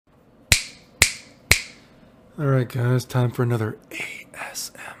Alright guys, time for another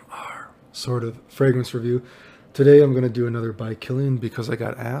ASMR sort of fragrance review. Today I'm going to do another by Kilian because I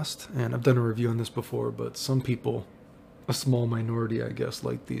got asked, and I've done a review on this before, but some people, a small minority I guess,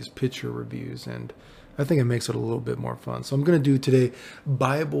 like these picture reviews, and I think it makes it a little bit more fun. So I'm going to do today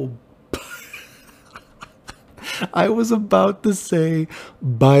Bible... I was about to say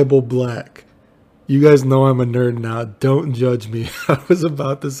Bible Black. You guys know I'm a nerd now. Don't judge me. I was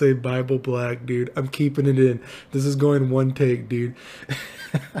about to say Bible Black, dude. I'm keeping it in. This is going one take, dude.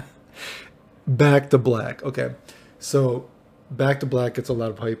 Back to Black. Okay. So, Back to Black gets a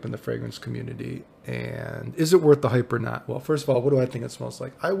lot of hype in the fragrance community. And is it worth the hype or not? Well, first of all, what do I think it smells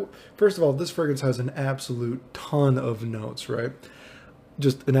like? First of all, this fragrance has an absolute ton of notes, right?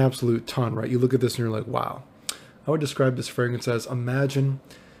 Just an absolute ton, right? You look at this and you're like, wow. I would describe this fragrance as, imagine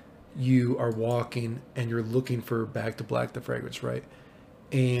you are walking and you're looking for Back to Black, the fragrance, right?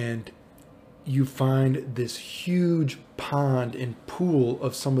 And you find this huge pond and pool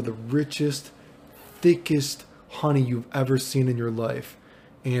of some of the richest, thickest honey you've ever seen in your life.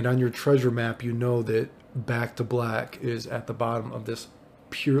 And on your treasure map, you know that Back to Black is at the bottom of this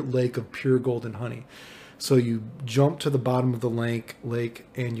pure lake of pure golden honey. So you jump to the bottom of the lake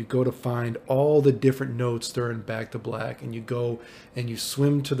and you go to find all the different notes that are in Back to Black, and you go and you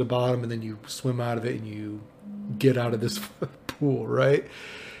swim to the bottom, and then you swim out of it and you get out of this pool, right?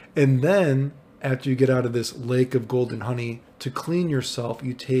 And then after you get out of this lake of golden honey, to clean yourself,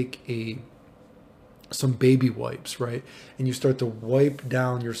 you take some baby wipes, right? And you start to wipe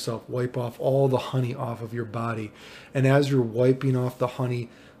down yourself, wipe off all the honey off of your body. And as you're wiping off the honey,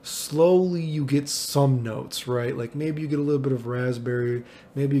 slowly you get some notes, right? Like maybe you get a little bit of raspberry,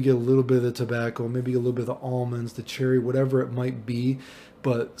 maybe you get a little bit of the tobacco, maybe a little bit of the almonds, the cherry, whatever it might be.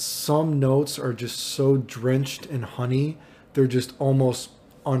 But some notes are just so drenched in honey, they're just almost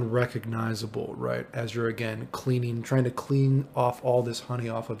unrecognizable, right? As you're again cleaning, trying to clean off all this honey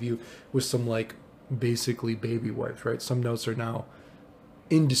off of you with some like basically baby wipes, right? Some notes are now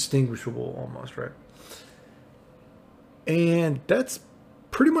indistinguishable almost, right? And that's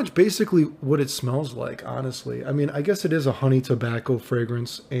pretty much basically what it smells like, honestly. I mean, I guess it is a honey tobacco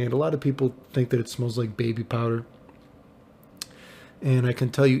fragrance, and a lot of people think that it smells like baby powder. And I can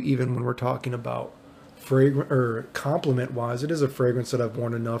tell you, even when we're talking about fragrance or compliment wise, it is a fragrance that I've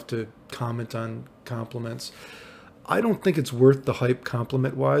worn enough to comment on compliments. I don't think it's worth the hype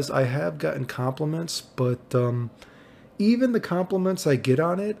compliment wise. I have gotten compliments, but even the compliments I get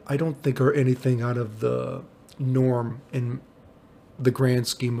on it, I don't think are anything out of the norm in the grand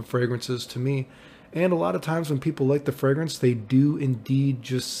scheme of fragrances to me. And a lot of times when people like the fragrance, they do indeed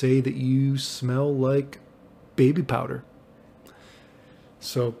just say that you smell like baby powder.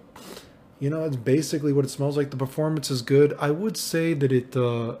 So, you know, it's basically what it smells like. The performance is good. I would say that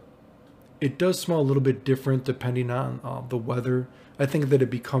it does smell a little bit different depending on the weather. I think that it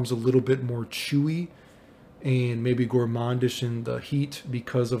becomes a little bit more chewy and maybe gourmandish in the heat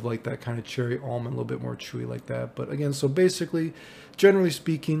because of like that kind of cherry almond, a little bit more chewy like that. But again, so basically, generally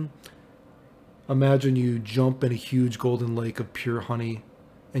speaking, imagine you jump in a huge golden lake of pure honey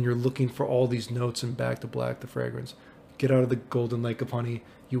and you're looking for all these notes in Back to Black, the fragrance. Get out of the golden lake of honey,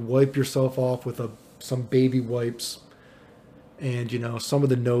 you wipe yourself off with some baby wipes, and you know, some of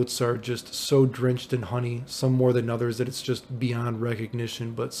the notes are just so drenched in honey, some more than others, that it's just beyond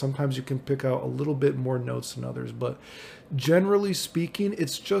recognition. But sometimes you can pick out a little bit more notes than others. But generally speaking,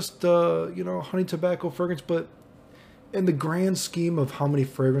 it's just you know, honey tobacco fragrance. But in the grand scheme of how many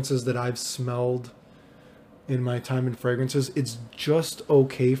fragrances that I've smelled in my time in fragrances, it's just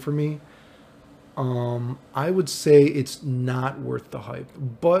okay for me. I would say it's not worth the hype.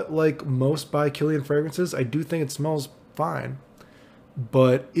 But like most by Kilian fragrances, I do think it smells fine.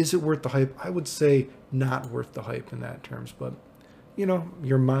 But is it worth the hype? I would say not worth the hype in that terms. But, you know,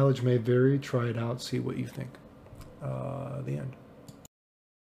 your mileage may vary. Try it out. See what you think. The end.